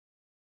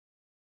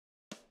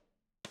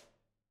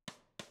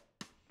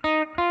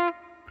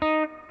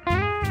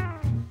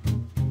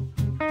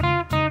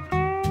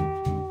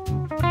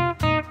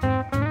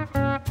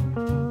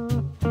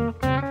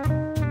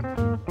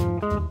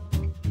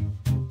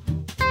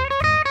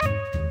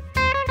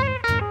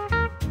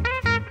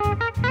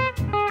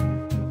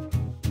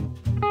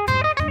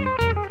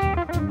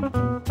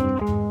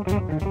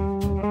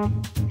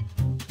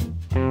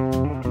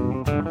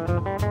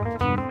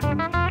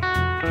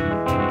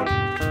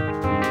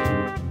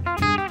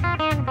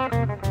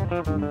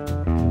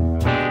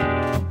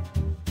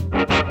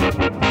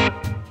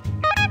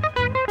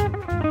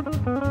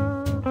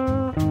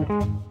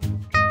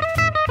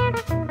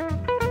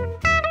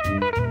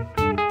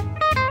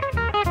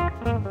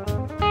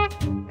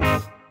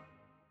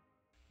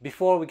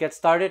Before we get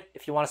started,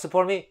 if you want to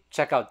support me,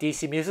 check out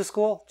DC Music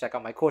School, check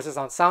out my courses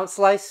on Sound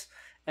Slice,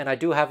 and I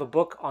do have a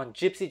book on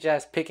Gypsy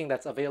jazz picking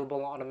that's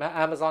available on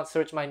Amazon.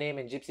 Search my name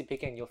in Gypsy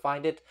picking, you'll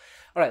find it.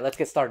 All right, let's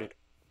get started.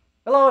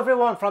 Hello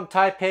everyone from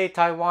Taipei,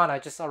 Taiwan. I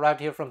just arrived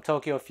here from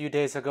Tokyo a few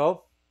days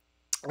ago.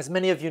 As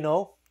many of you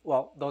know,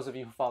 well, those of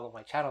you who follow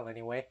my channel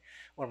anyway,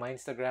 or my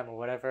Instagram or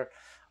whatever,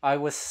 I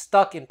was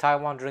stuck in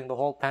Taiwan during the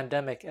whole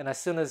pandemic, and as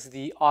soon as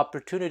the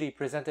opportunity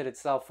presented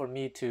itself for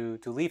me to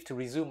leave, to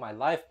resume my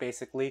life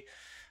basically,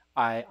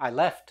 I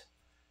left.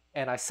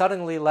 And I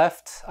suddenly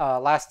left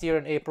last year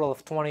in April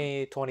of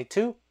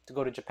 2022 to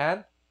go to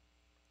Japan.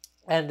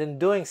 And in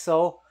doing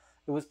so,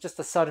 it was just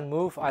a sudden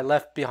move. I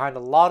left behind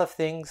a lot of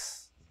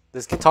things,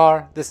 this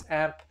guitar, this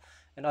amp,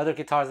 and other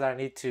guitars that I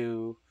need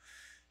to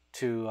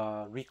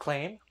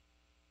reclaim.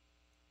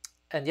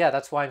 And yeah,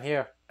 that's why I'm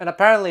here. And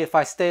apparently if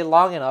I stay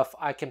long enough,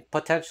 I can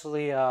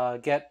potentially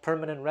get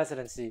permanent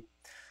residency.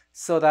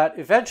 So that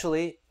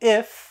eventually,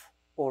 if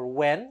or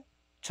when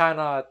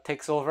China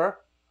takes over,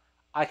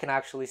 I can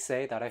actually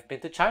say that I've been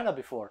to China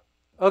before.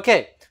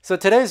 Okay, so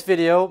today's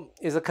video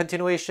is a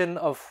continuation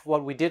of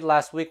what we did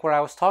last week, where I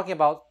was talking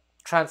about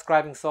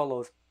transcribing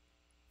solos.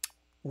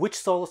 Which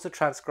solos to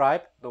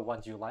transcribe, the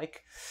ones you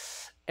like,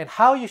 and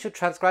how you should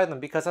transcribe them,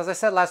 because as I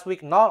said last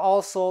week, not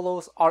all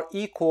solos are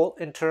equal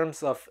in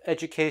terms of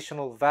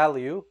educational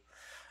value,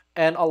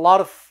 and a lot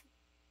of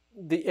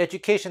the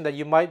education that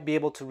you might be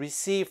able to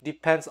receive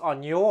depends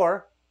on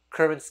your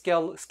current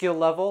skill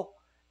level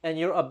and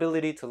your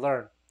ability to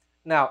learn.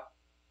 Now,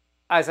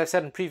 as I've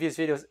said in previous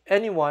videos,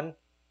 anyone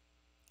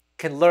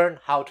can learn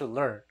how to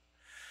learn,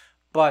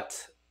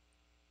 but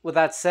with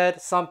that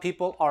said, some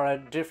people are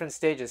at different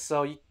stages,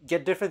 so you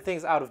get different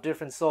things out of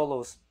different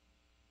solos.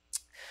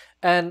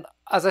 And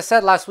as I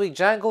said last week,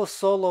 Django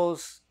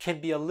solos can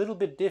be a little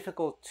bit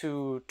difficult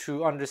to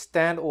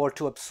understand or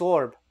to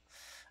absorb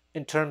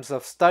in terms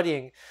of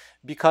studying,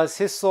 because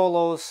his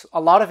solos, a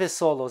lot of his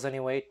solos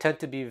anyway, tend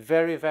to be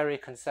very, very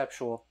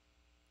conceptual.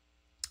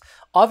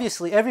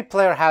 Obviously, every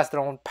player has their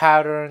own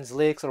patterns,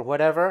 licks, or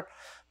whatever,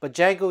 but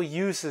Django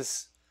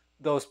uses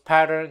those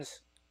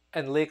patterns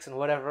and licks and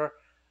whatever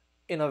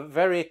in a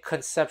very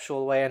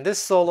conceptual way, and this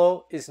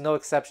solo is no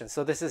exception.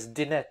 So this is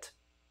Dinette.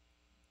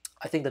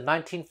 I think the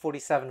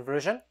 1947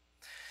 version,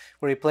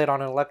 where he played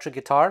on an electric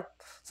guitar.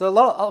 So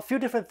a few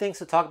different things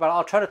to talk about.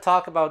 I'll try to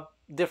talk about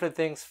different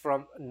things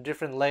from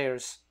different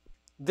layers.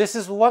 This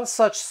is one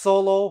such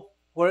solo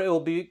where it will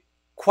be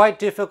quite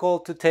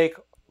difficult to take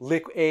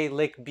lick A,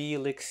 lick B,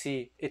 lick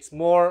C. It's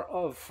more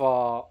of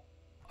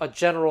a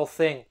general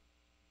thing.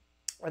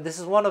 And this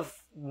is one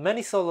of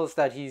many solos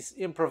that he's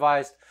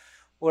improvised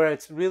where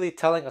it's really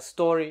telling a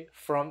story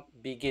from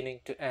beginning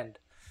to end.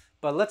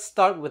 But let's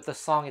start with the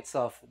song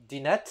itself.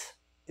 Dinette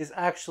is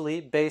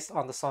actually based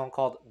on the song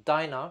called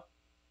Dinah,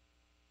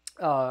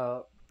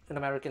 an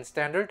American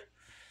standard.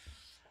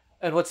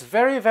 And what's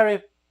very,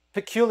 very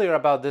peculiar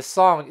about this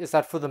song is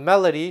that for the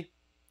melody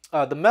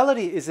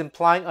is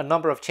implying a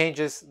number of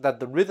changes that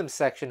the rhythm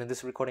section in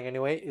this recording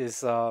anyway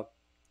is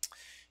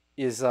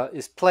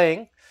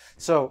playing.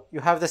 So you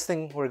have this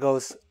thing where it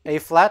goes A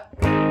flat.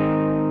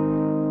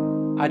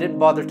 I didn't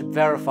bother to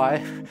verify,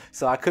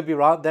 so I could be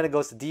wrong. Then it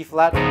goes to D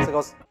flat, so it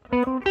goes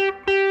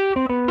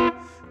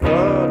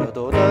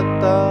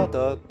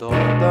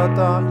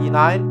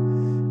E9,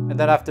 and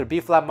then after B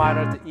flat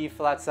minor to E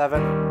flat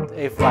 7,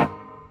 A flat.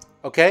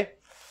 Okay,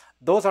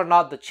 those are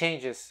not the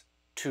changes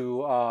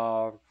to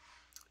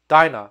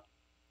Dinah,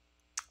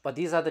 but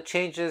these are the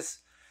changes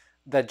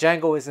that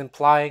Django is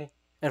implying,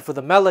 and for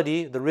the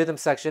melody, the rhythm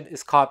section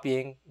is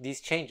copying these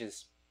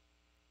changes.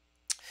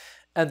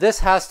 And this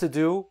has to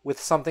do with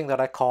something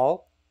that I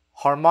call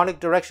harmonic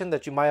direction,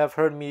 that you might have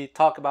heard me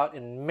talk about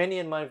in many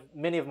of my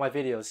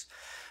videos.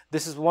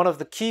 This is one of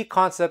the key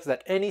concepts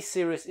that any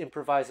serious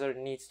improviser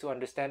needs to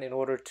understand in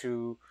order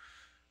to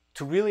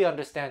really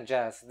understand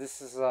jazz.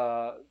 This is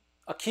a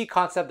key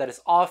concept that is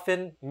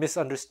often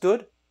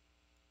misunderstood,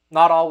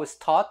 not always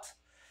taught,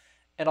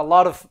 and a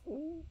lot of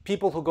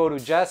people who go to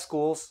jazz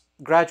schools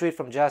graduate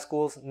from jazz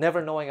schools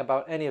never knowing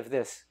about any of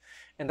this.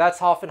 And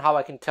that's often how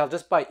I can tell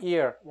just by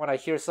ear when I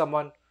hear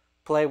someone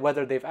play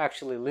whether they've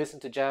actually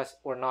listened to jazz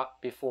or not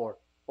before,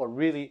 or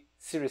really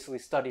seriously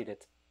studied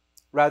it,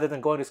 rather than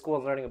going to school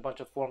and learning a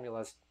bunch of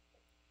formulas.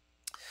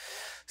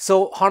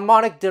 So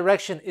harmonic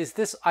direction is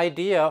this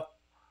idea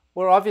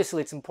where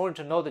obviously it's important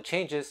to know the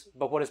changes,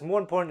 but what is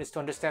more important is to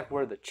understand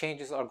where the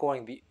changes are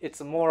going.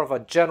 It's more of a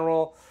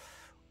general,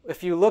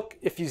 if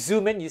you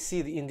zoom in, you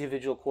see the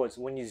individual chords.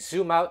 When you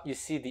zoom out, you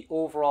see the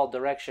overall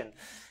direction.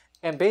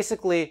 And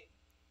basically,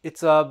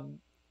 it's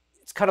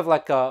kind of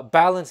like a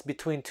balance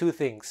between two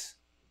things,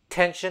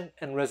 tension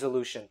and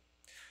resolution.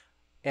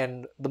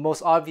 And the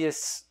most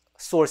obvious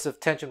source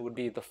of tension would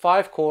be the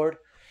 5 chord,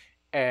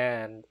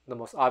 and the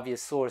most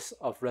obvious source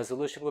of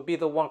resolution would be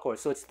the 1 chord.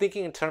 So it's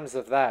thinking in terms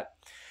of that.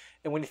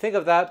 And when you think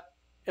of that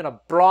in a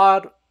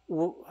broad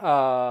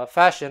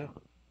fashion,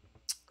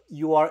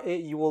 you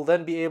will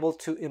then be able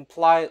to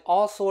imply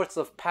all sorts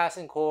of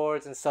passing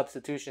chords and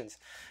substitutions.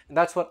 And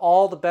that's what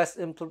all the best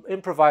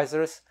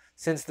improvisers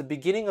since the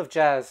beginning of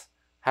jazz,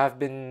 have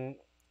been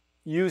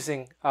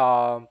using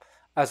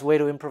as a way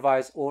to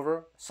improvise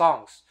over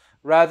songs,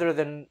 rather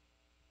than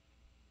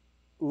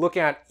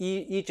looking at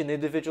each and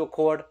individual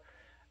chord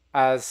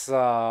as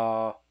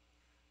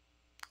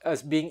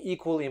being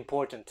equally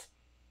important.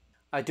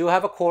 I do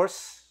have a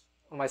course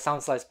on my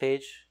SoundSlice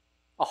page,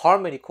 a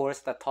harmony course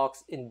that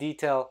talks in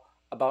detail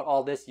about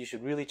all this. You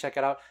should really check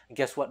it out. And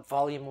guess what?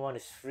 Volume 1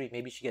 is free.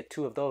 Maybe you should get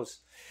 2 of those.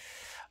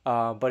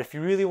 But if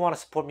you really want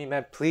to support me,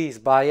 man, please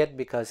buy it,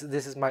 because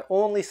this is my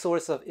only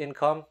source of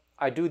income.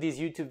 I do these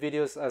YouTube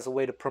videos as a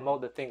way to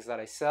promote the things that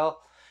I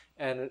sell,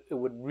 and it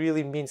would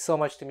really mean so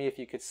much to me if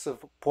you could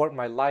support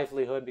my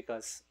livelihood,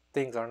 because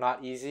things are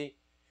not easy.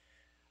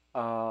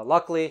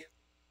 Luckily,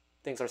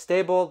 things are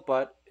stable,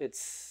 but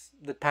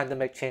the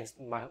pandemic changed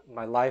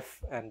my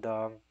life, and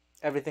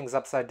everything's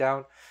upside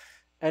down.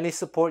 Any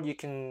support you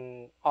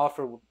can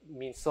offer would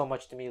mean so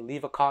much to me.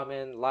 Leave a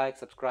comment, like,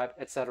 subscribe,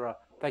 etc.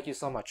 Thank you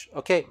so much.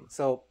 Okay,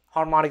 so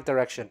harmonic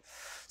direction.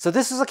 So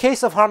this is a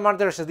case of harmonic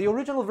direction. The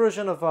original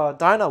version of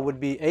Dinah would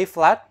be A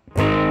flat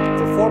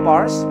for 4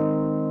 bars.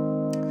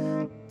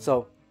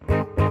 So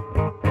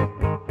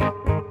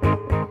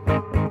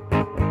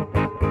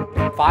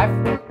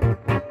 5.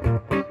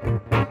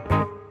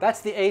 That's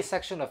the A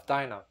section of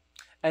Dinah.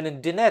 And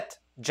in Dinette,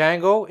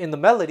 Django in the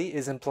melody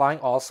is implying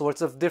all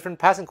sorts of different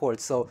passing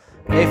chords. So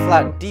A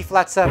flat, D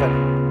flat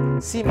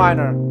 7, C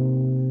minor,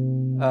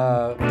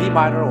 B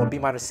minor or B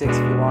minor 6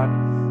 if you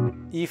want,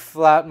 E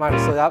flat minor.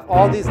 So you have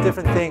all these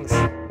different things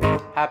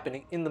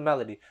happening in the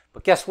melody.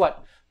 But guess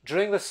what?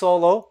 During the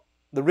solo,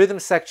 the rhythm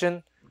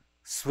section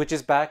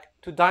switches back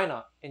to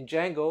Dinah, and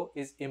Django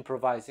is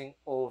improvising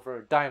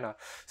over Dinah.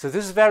 So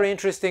this is very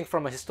interesting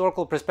from a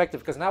historical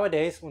perspective, because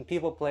nowadays when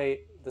people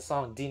play the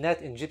song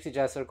Dinette in Gypsy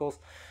jazz circles,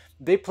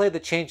 they play the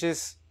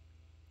changes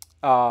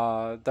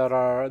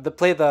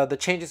the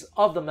changes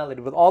of the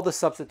melody with all the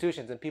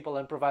substitutions, and people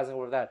are improvising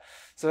over that.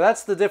 So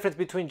that's the difference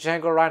between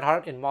Django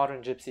Reinhardt and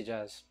modern Gypsy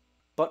jazz.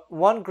 But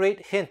one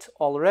great hint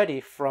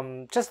already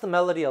from just the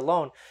melody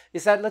alone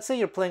is that, let's say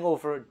you're playing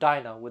over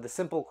Dinah with the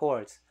simple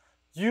chords.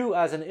 You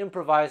as an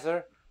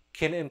improviser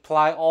can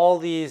imply all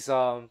these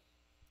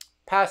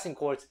passing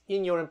chords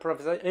in your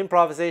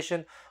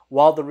improvisation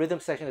while the rhythm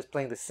section is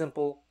playing the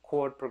simple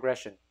chord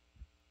progression.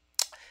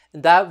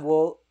 And that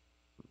will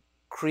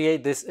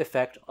create this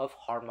effect of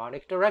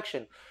harmonic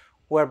direction,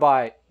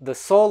 whereby the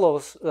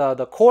solos,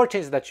 the chord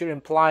changes that you're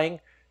implying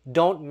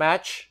don't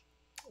match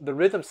the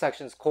rhythm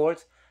section's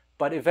chords,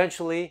 but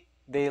eventually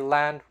they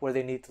land where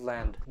they need to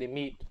land. They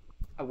meet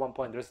at one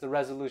point. There's the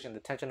resolution, the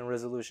tension and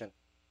resolution.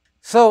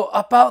 So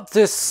about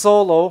this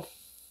solo,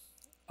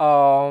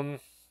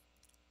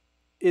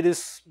 it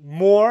is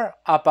more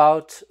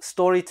about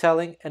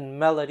storytelling and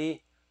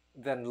melody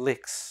than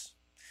licks.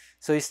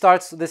 So he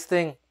starts this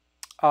thing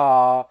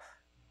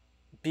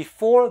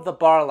before the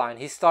bar line.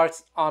 He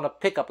starts on a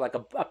pickup, like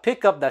a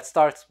pickup that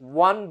starts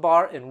 1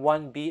 bar and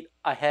 1 beat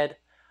ahead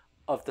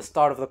of the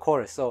start of the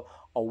chorus. So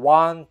a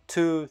 1,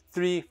 2,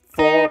 3,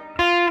 4.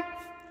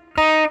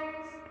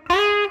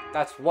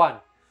 That's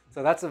 1.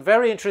 So that's a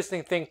very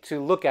interesting thing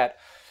to look at.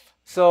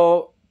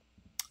 So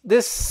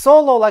this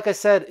solo, like I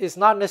said, is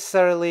not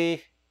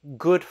necessarily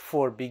good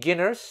for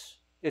beginners.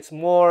 It's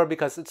more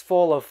because it's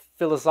full of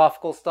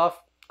philosophical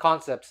stuff,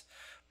 concepts.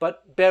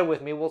 But bear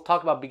with me, we'll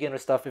talk about beginner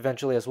stuff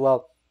eventually as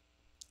well.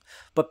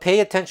 But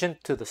pay attention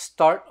to the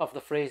start of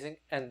the phrasing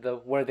and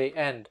where they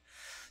end.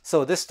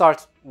 So this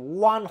starts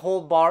 1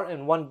 whole bar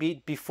and 1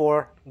 beat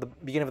before the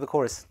beginning of the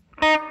chorus.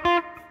 Okay,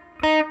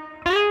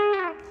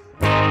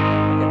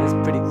 this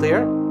is pretty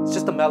clear. It's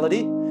just a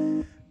melody.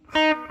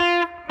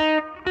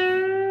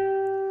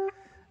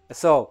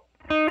 So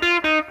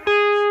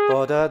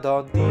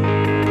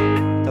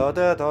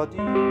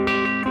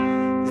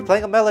he's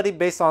playing a melody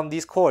based on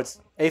these chords: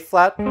 A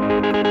flat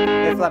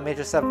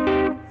major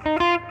 7.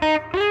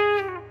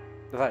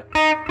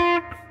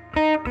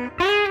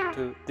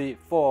 2, 3,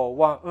 4,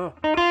 1.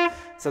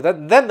 So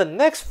then the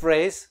next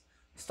phrase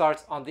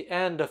starts on the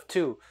end of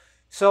 2.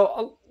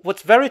 So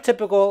what's very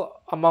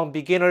typical among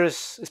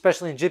beginners,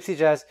 especially in Gypsy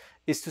jazz,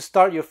 is to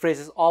start your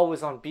phrases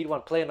always on beat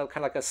 1, playing kind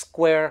of like a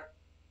square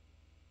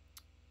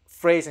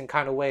phrasing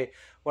kind of way.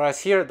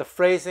 Whereas here, the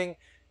phrasing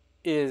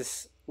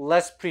is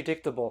less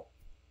predictable.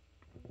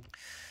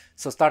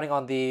 So starting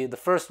on the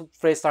first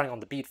phrase starting on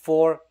the beat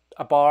 4,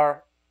 a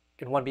bar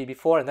in 1 beat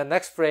before, and the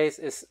next phrase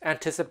is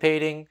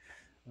anticipating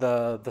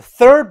the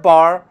third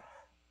bar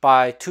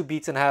by 2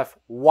 beats and a half.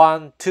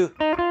 1, 2.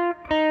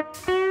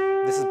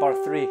 This is bar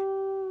 3.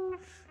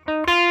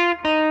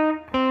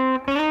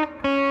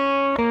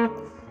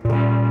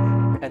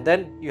 And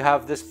then you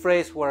have this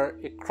phrase where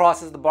it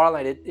crosses the bar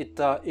line.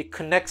 It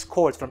connects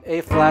chords from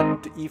A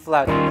flat to E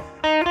flat.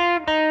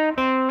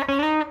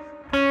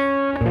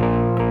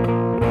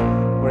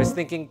 Where it's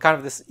thinking kind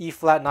of this E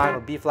flat 9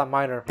 or B flat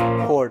minor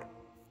chord.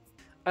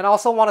 And I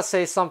also want to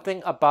say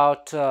something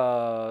about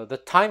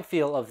the time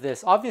feel of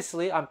this.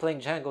 Obviously, I'm playing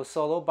Django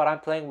solo, but I'm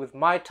playing with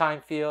my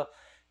time feel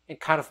and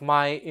kind of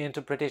my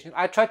interpretation.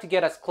 I tried to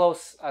get as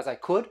close as I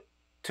could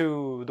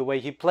to the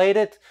way he played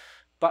it,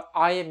 But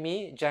I am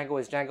me, Django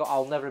is Django.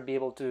 I'll never be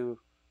able to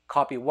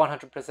copy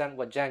 100%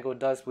 what Django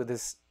does with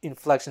his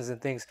inflections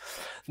and things.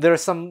 There are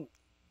some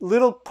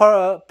little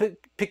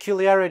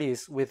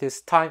peculiarities with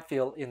his time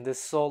feel in this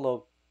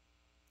solo,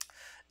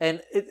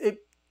 and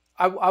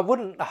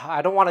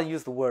I don't want to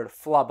use the word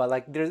flaw, but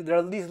like there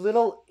are these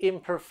little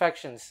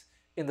imperfections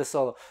in the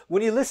solo.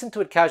 When you listen to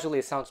it casually,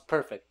 it sounds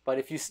perfect, but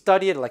if you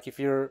study it, like if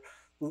you're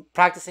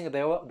practicing it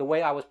the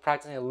way I was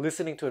practicing it,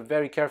 listening to it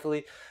very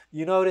carefully,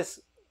 you notice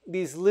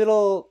these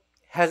little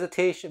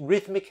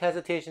rhythmic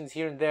hesitations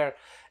here and there.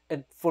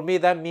 And for me,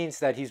 that means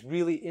that he's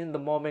really in the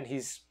moment.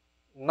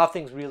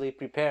 Nothing's really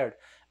prepared.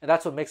 And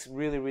that's what makes it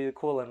really, really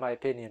cool, in my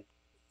opinion.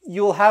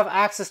 You'll have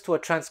access to a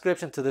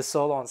transcription to this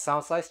solo on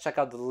SoundSlice. Check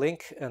out the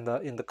link in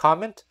the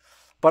comment.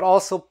 But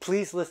also,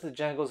 please listen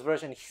to Django's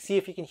version. See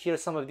if you can hear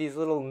some of these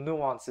little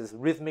nuances,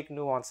 rhythmic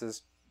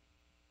nuances.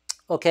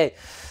 Okay.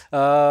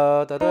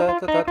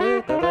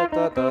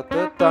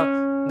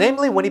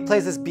 Namely, when he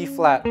plays this B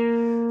flat,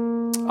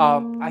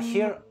 I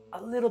hear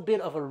a little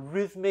bit of a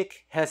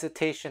rhythmic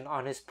hesitation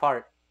on his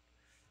part,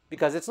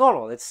 because it's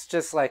normal. It's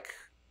just like,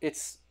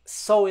 it's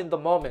so in the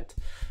moment.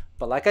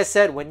 But like I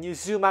said, when you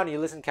zoom out and you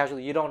listen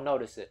casually, you don't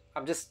notice it.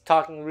 I'm just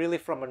talking really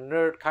from a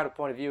nerd kind of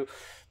point of view,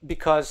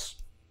 because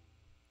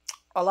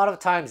a lot of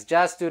times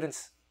jazz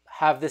students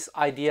have this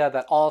idea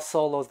that all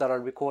solos that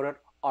are recorded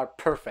are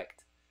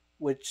perfect,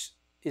 which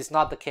is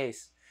not the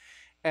case.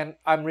 And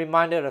I'm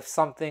reminded of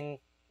something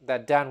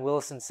that Dan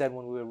Wilson said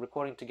when we were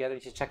recording together.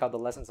 You should check out the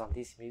lessons on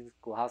DC Music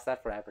School. How's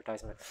that for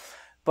advertisement?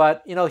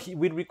 But, you know,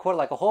 we'd record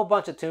like a whole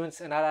bunch of tunes,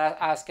 and I'd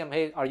ask him,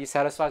 hey, are you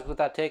satisfied with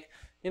that take?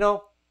 You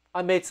know,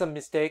 I made some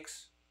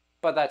mistakes,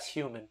 but that's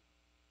human.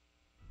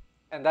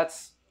 And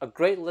that's a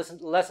great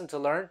lesson to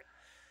learn.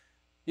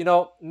 You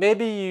know,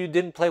 maybe you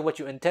didn't play what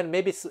you intend.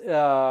 Maybe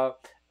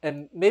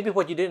and maybe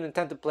what you didn't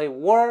intend to play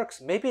works.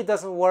 Maybe it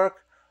doesn't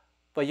work.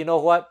 But you know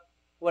what?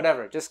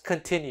 Whatever. Just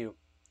continue.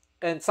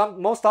 And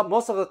most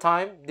of the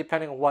time,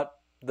 depending on what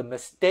the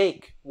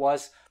mistake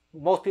was,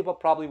 most people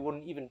probably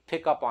wouldn't even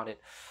pick up on it.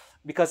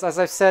 Because as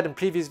I've said in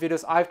previous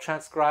videos, I've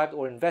transcribed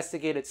or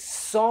investigated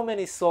so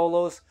many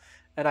solos,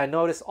 and I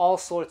notice all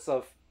sorts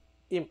of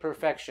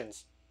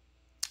imperfections.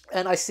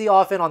 And I see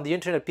often on the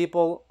internet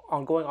people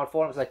going on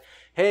forums like,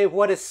 hey,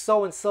 what is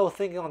so-and-so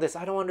thinking on this?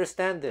 I don't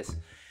understand this.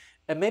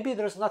 And maybe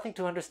there's nothing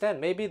to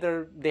understand. Maybe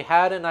they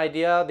had an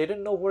idea, they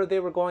didn't know where they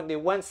were going, they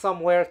went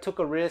somewhere, took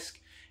a risk,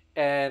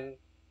 and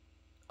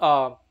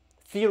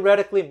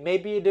theoretically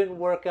maybe it didn't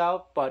work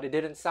out, but it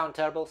didn't sound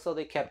terrible, so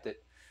they kept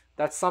it.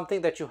 That's something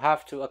that you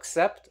have to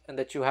accept and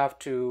that you have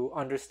to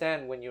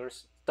understand when you're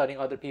studying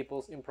other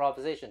people's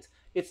improvisations.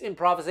 It's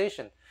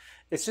improvisation.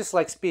 It's just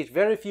like speech.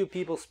 Very few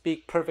people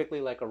speak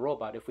perfectly like a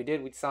robot. If we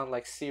did, we'd sound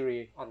like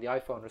Siri on the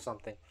iPhone or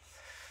something.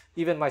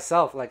 Even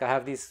myself, like I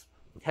have these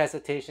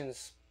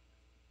hesitations,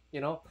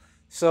 you know?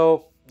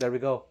 So there we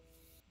go.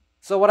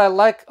 So what I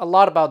like a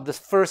lot about this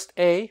first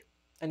A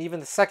and even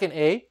the second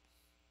A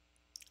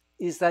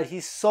is that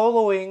he's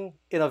soloing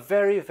in a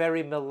very,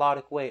 very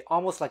melodic way,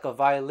 almost like a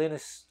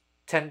violinist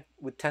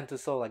would tend to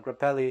solo, like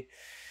Grappelli.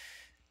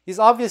 He's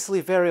obviously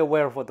very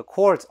aware of what the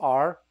chords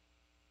are,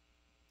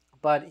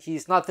 but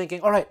he's not thinking,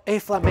 all right, A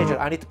flat major,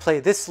 I need to play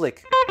this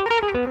lick.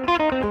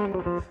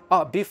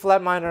 Oh, B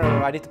flat minor,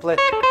 I need to play.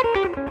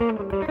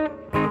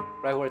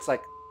 Right, where it's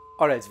like,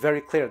 all right, it's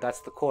very clear, that's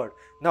the chord.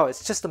 No,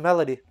 it's just a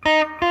melody.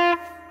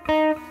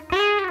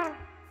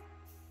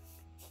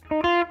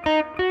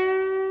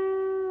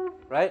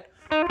 Right?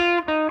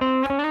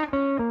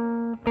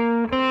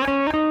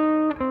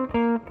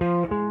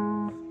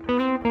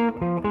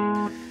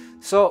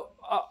 So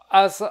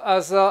as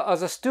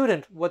a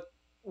student, what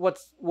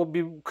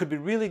could be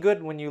really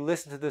good when you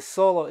listen to this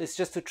solo is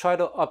just to try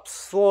to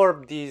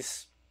absorb the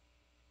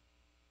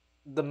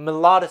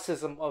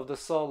melodicism of the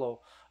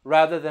solo,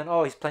 rather than,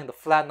 oh, he's playing the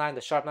flat 9,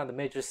 the sharp 9, the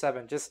major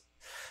 7. Just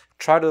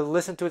try to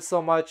listen to it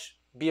so much,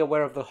 be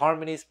aware of the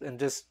harmonies, and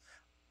just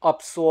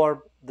absorb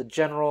the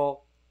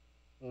general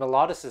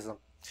melodicism.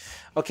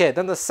 Okay,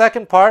 then the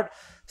second part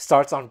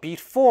starts on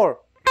beat 4.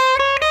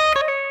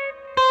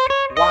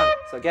 1.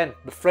 So again,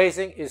 the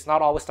phrasing is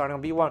not always starting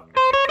on beat 1.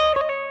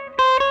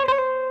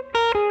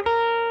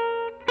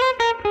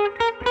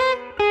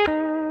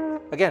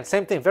 Again,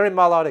 same thing, very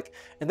melodic.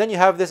 And then you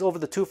have this over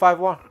the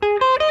 2-5-1.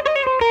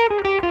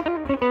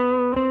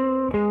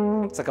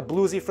 It's like a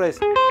bluesy phrase.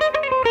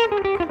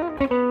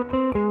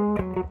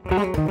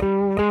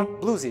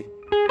 Bluesy.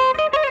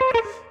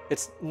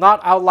 It's not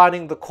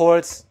outlining the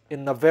chords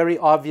in a very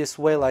obvious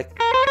way, like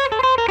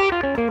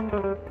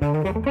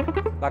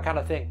that kind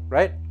of thing,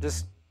 right?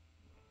 Just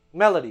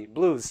melody,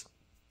 blues.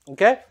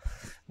 Okay?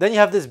 Then you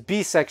have this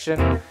B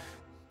section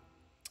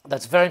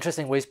that's very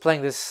interesting, where he's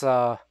playing this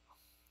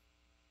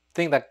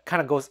thing that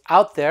kind of goes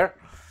out there.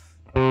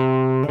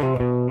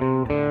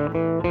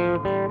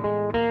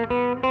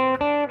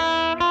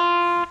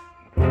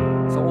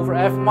 So over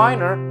F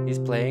minor, he's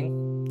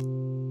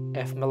playing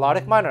F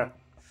melodic minor.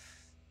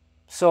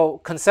 So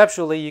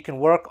conceptually, you can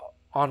work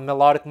on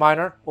melodic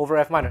minor over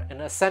F minor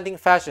in ascending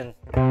fashion.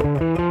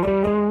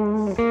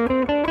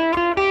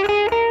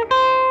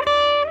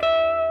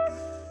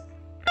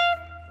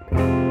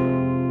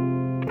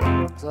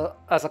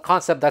 as a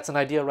concept, that's an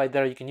idea right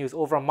there you can use.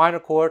 Over a minor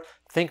chord,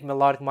 think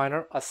melodic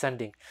minor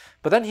ascending.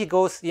 But then he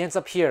ends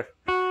up here.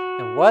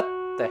 And what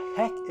the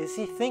heck is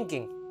he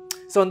thinking?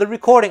 So in the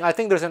recording, I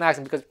think there's an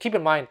accident, because keep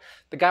in mind,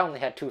 the guy only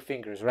had 2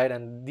 fingers, right?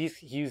 And he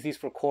used these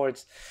for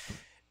chords.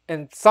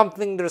 And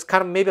there's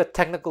kind of maybe a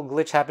technical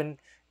glitch happened.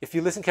 If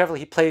you listen carefully,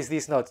 he plays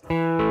these notes.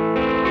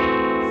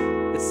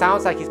 It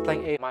sounds like he's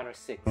playing A minor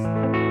 6.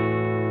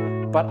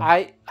 But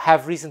I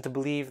have reason to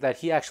believe that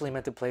he actually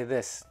meant to play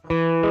this,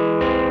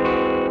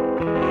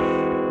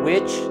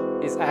 which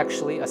is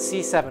actually a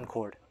C7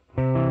 chord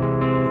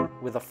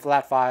with a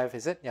flat 5,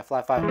 is it? Yeah,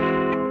 flat 5.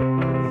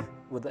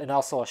 And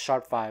also a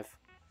sharp 5.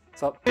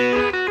 So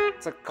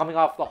it's like coming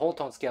off the whole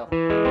tone scale.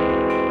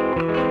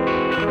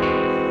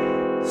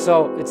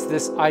 So it's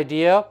this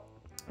idea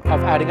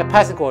of adding a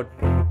passing chord.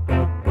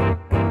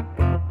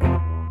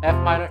 F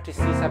minor to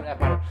C7, F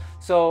minor.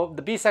 So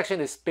the B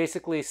section is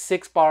basically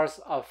 6 bars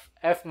of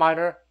F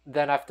minor,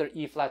 then after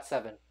E flat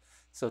 7.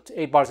 So it's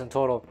 8 bars in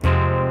total.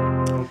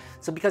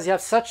 So because you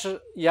have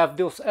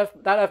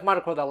that F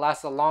minor chord that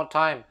lasts a long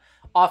time,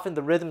 often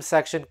the rhythm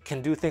section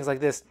can do things like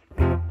this.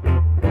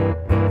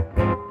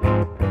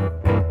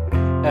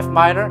 F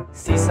minor,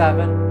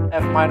 C7,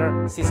 F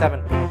minor,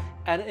 C7.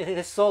 And in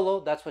his solo,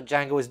 that's what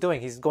Django is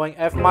doing. He's going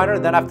F minor,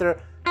 then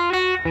after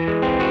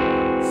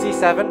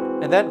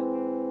C7, and then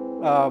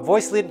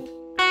voice lead,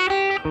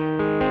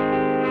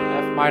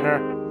 F minor,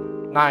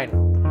 9.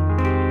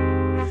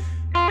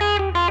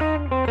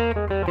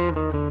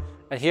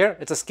 And here,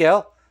 it's a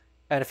scale.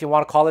 And if you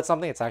want to call it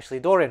something, it's actually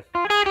Dorian.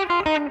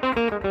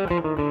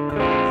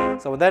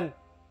 So then,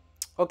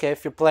 okay,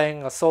 if you're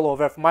playing a solo of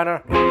F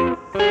minor,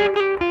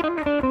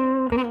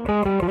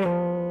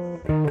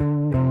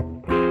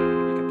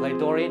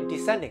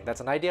 descending.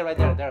 That's an idea right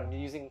there. There I'm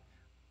using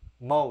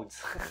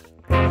modes.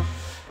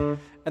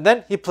 And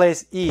then he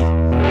plays E,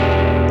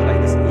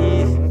 like this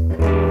E,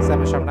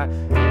 7 sharp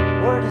 9.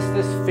 Where does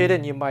this fit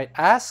in, you might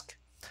ask?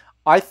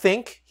 I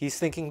think he's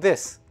thinking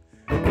this,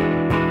 which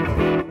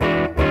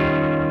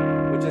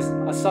is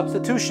a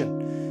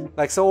substitution.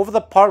 Like, so over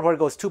the part where it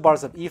goes 2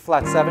 bars of E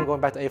flat 7 going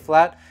back to A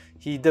flat,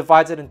 he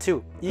divides it in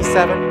 2,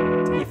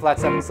 E7 to E flat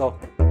 7. So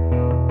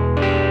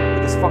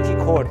with this funky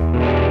chord,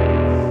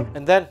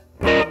 and then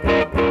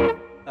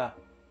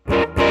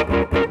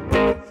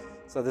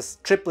so this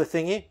triplet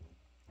thingy,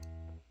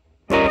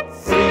 3,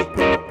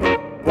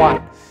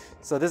 1.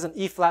 So this is an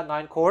E flat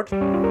 9 chord,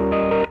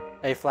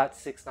 A flat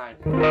 6 9.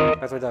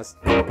 That's what it does.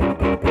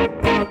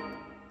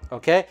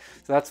 Okay,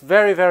 so that's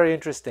very, very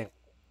interesting.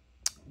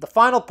 The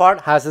final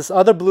part has this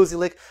other bluesy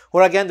lick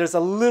where again there's a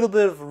little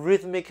bit of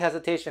rhythmic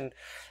hesitation.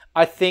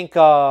 I think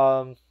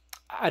like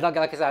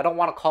I said, I don't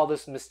want to call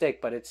this a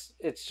mistake, but it's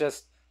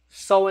just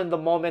so in the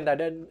moment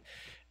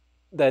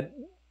that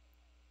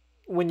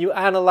when you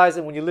analyze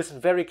it, when you listen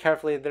very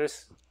carefully,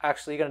 there's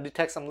actually, you're going to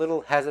detect some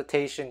little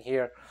hesitation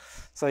here.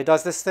 So he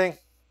does this thing.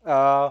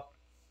 So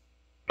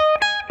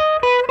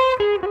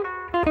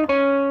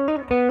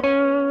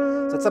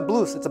it's a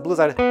blues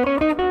idea.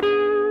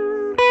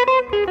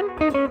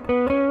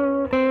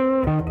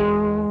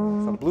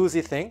 Some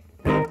bluesy thing.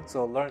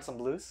 So learn some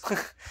blues.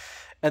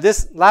 And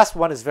this last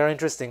one is very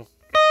interesting.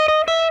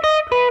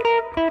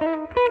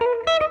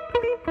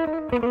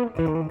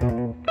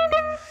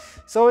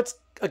 So it's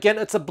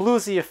a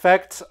bluesy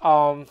effect.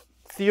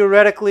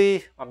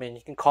 Theoretically, I mean,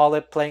 you can call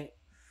it playing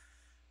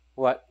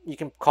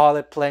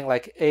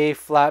like A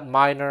flat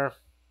minor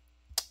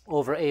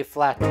over A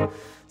flat.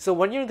 So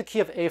when you're in the key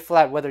of A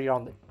flat, whether you're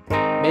on the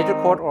major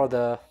chord or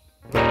the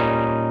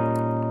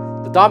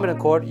dominant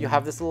chord, you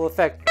have this little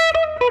effect.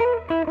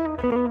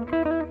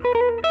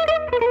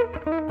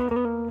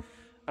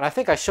 And I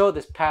think I showed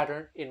this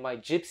pattern in my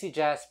Gypsy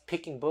Jazz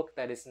picking book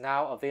that is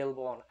now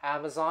available on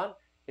Amazon.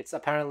 It's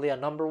apparently a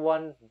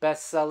 #1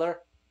 bestseller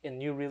in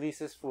new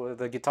releases for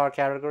the guitar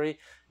category.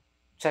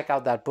 Check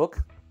out that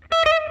book.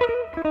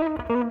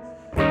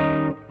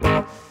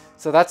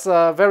 So that's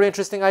a very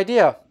interesting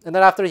idea. And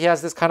then after, he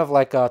has this kind of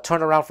like a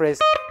turnaround phrase.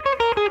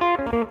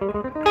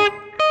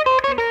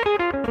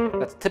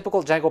 That's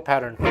typical Django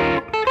pattern.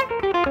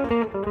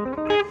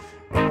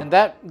 And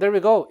that, there we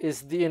go,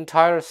 is the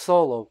entire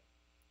solo.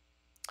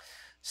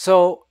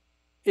 So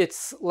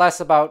it's less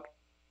about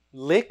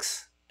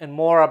licks and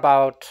more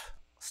about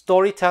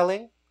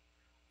storytelling,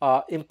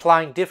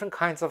 implying different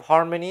kinds of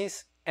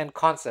harmonies and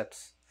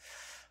concepts.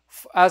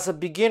 As a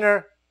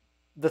beginner,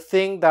 the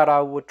thing that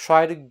I would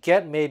try to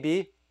get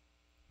maybe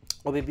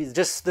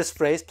just this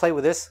phrase, play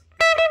with this.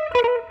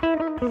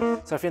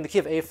 So if you're in the key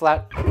of A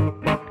flat,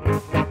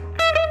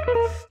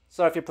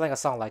 so if you're playing a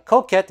song like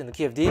Coquette in the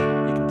key of D, you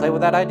can play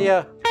with that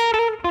idea.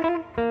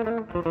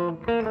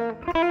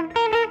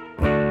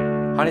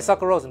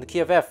 Honeysuckle Rose in the key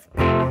of F.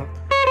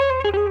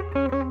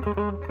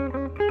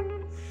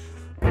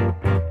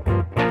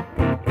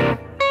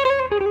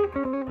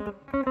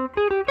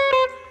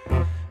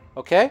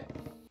 Okay,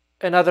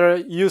 another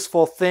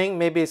useful thing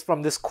maybe is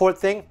from this chord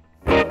thing.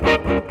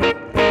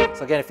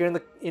 So again, if you're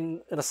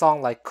in a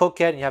song like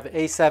Coquette and you have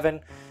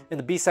A7 in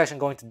the B section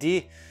going to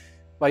D,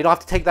 well, you don't have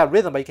to take that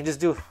rhythm, but you can just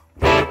do.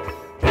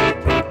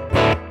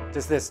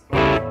 just this.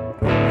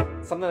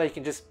 Something that you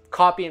can just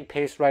copy and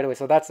paste right away.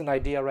 So that's an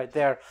idea right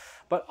there.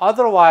 But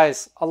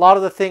otherwise, a lot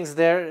of the things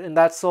there in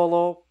that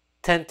solo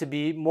tend to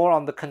be more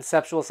on the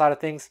conceptual side of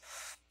things.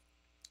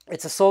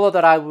 It's a solo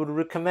that I would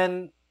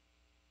recommend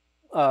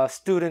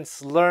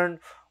students learn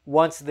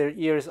once their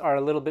ears are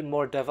a little bit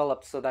more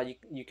developed, so that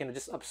you can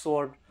just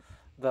absorb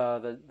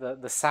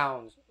the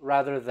sounds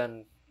rather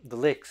than the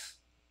licks.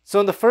 So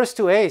in the first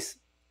two A's,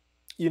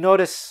 you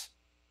notice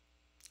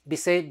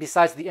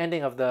besides the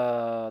ending of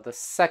the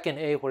second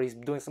A, where he's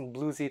doing some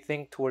bluesy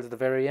thing towards the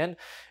very end,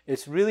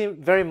 it's really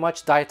very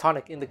much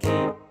diatonic in the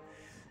key,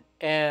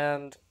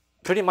 and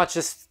pretty much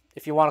just,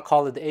 if you want to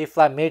call it, the A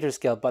flat major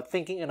scale, but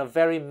thinking in a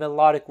very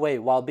melodic way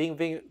while being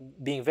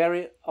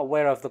very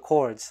aware of the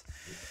chords.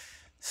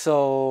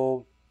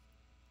 So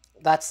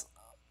that's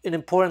an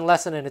important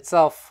lesson in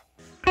itself.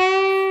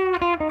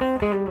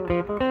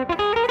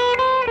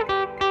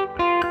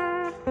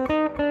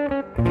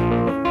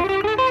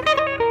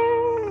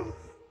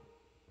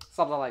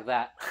 Something like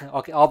that.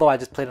 Okay, although I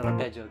just played an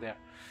arpeggio there.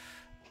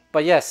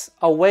 But yes,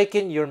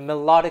 awaken your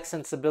melodic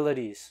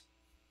sensibilities.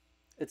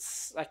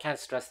 I can't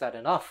stress that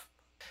enough.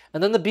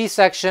 And then the B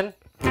section,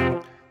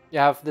 you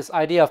have this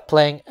idea of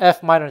playing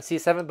F minor and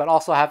C7, but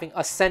also having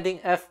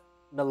ascending F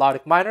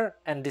melodic minor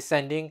and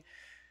descending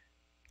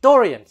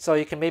Dorian. So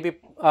you can maybe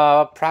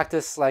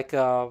practice like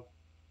you're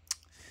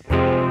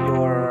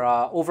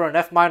over an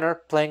F minor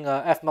playing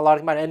F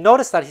melodic minor, and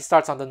notice that he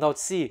starts on the note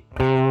C.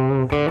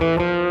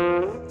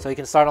 So you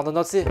can start on the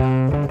note C.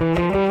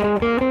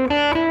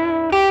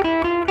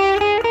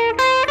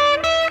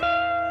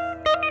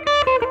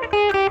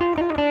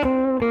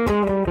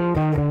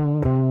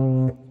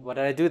 What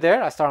did I do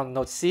there? I started on the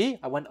note C,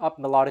 I went up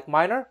melodic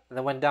minor, and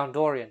then went down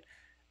Dorian.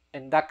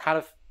 And that kind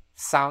of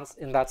sounds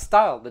in that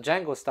style, the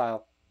Django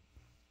style.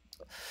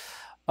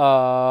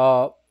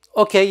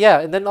 Okay, yeah,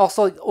 and then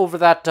also over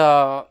that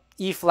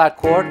E flat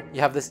chord,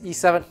 you have this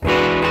E7.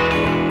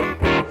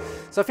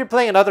 So if you're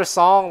playing another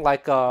song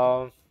like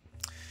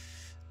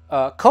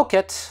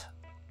Coquette,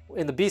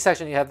 in the B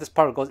section you have this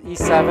part that goes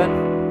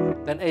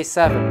E7, then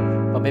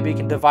A7, but maybe you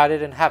can divide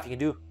it in half. You can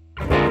do,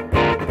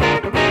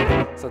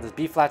 so this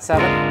B flat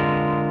 7,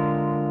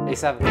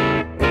 A7.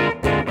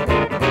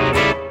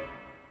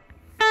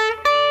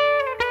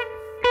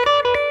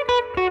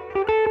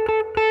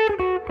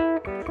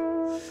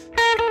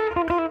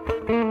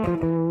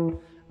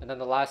 And then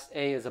the last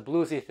A is a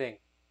bluesy thing,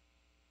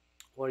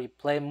 where you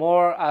play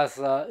more as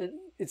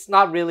it's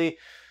not really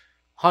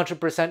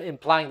 100%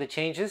 implying the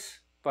changes,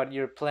 but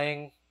you're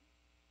playing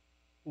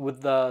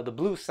with the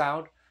blues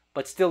sound,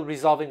 but still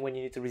resolving when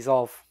you need to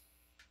resolve.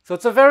 So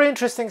it's a very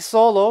interesting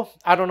solo.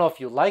 I don't know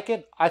if you like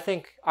it. I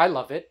think I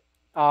love it.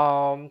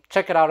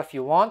 Check it out if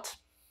you want.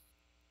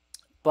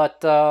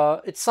 But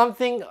it's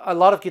something a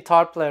lot of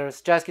guitar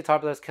players, jazz guitar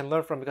players, can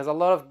learn from, because a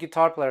lot of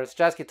guitar players,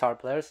 jazz guitar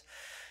players,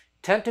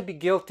 tend to be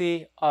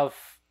guilty of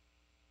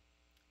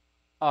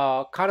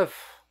kind of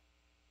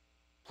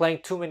playing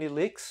too many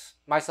licks,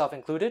 myself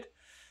included,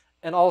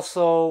 and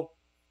also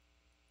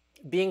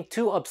being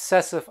too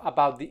obsessive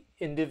about the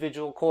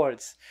individual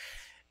chords.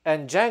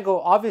 And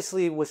Django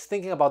obviously was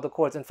thinking about the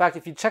chords. In fact,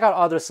 if you check out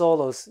other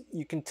solos,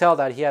 you can tell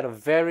that he had a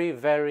very,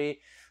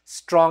 very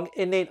strong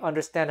innate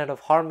understanding of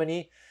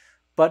harmony,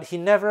 but he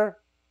never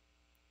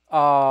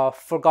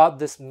forgot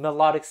this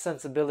melodic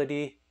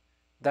sensibility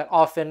that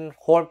often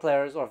horn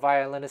players or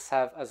violinists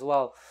have as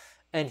well.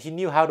 And he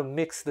knew how to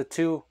mix the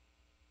two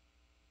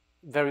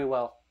very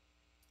well.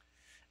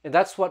 And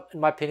that's what,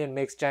 in my opinion,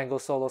 makes Django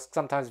solos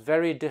sometimes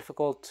very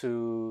difficult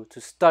to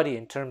study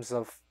in terms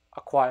of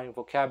acquiring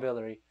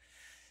vocabulary.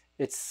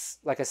 It's,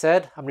 like I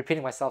said, I'm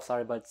repeating myself,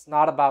 sorry, but it's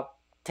not about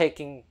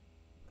taking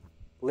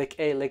lick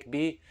A, lick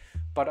B,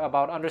 but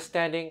about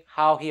understanding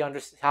how he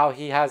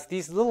has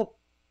these little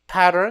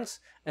patterns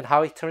and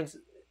how he turns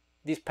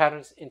these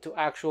patterns into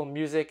actual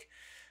music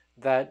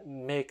that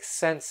makes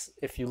sense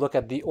if you look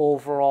at the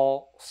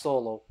overall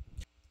solo.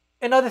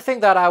 Another thing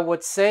that I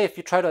would say, if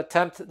you try to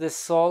attempt this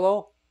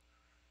solo,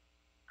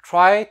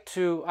 I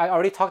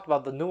already talked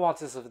about the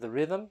nuances of the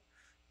rhythm,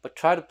 but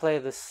try to play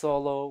this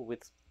solo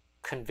with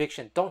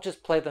conviction. Don't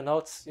just play the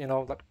notes, you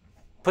know, like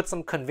put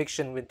some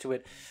conviction into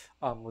it,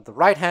 with the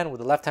right hand,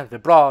 with the left hand,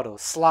 vibrato,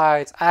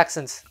 slides,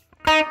 accents.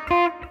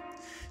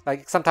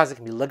 Like sometimes it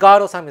can be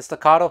legato, sometimes it's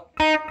staccato.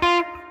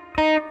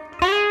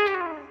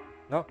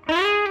 No?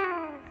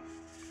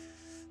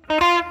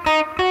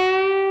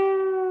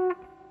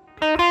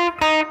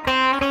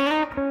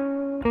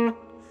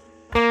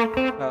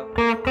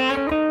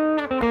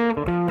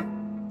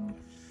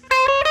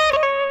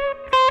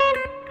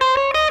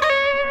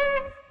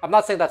 I'm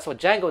not saying that's what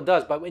Django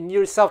does, but when you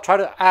yourself try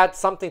to add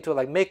something to it,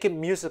 like make it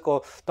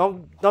musical.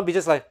 Don't be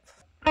just like,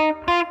 you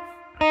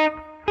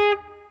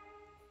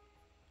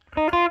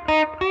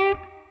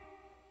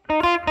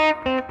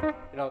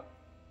know,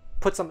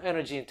 put some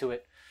energy into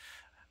it.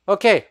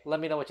 Okay, let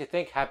me know what you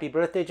think. Happy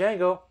birthday,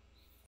 Django.